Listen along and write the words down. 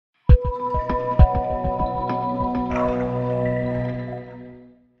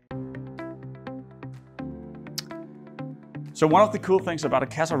So one of the cool things about a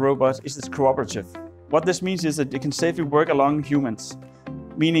Kassow robot is it's cooperative. What this means is that it can safely work along humans,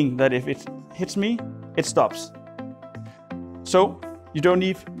 meaning that if it hits me, it stops. So you don't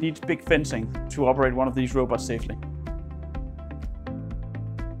need big fencing to operate one of these robots safely.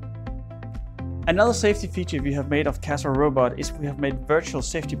 Another safety feature we have made of Kassow Robot is we have made virtual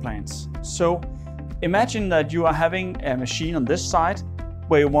safety plans. So imagine that you are having a machine on this side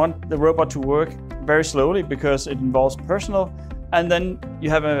where you want the robot to work very slowly because it involves personnel, and then you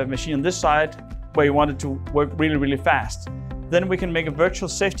have a machine on this side where you want it to work really, really fast. Then we can make a virtual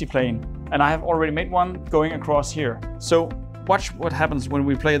safety plane, and I have already made one going across here. So watch what happens when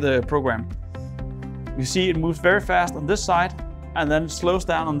we play the program. You see it moves very fast on this side and then slows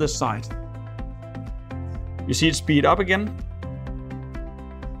down on this side. You see it speed up again,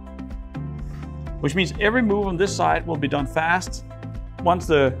 which means every move on this side will be done fast. Once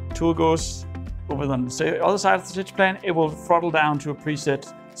the tool goes over on the other side of the safety plan, it will throttle down to a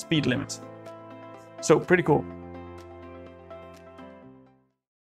preset speed limit. So pretty cool.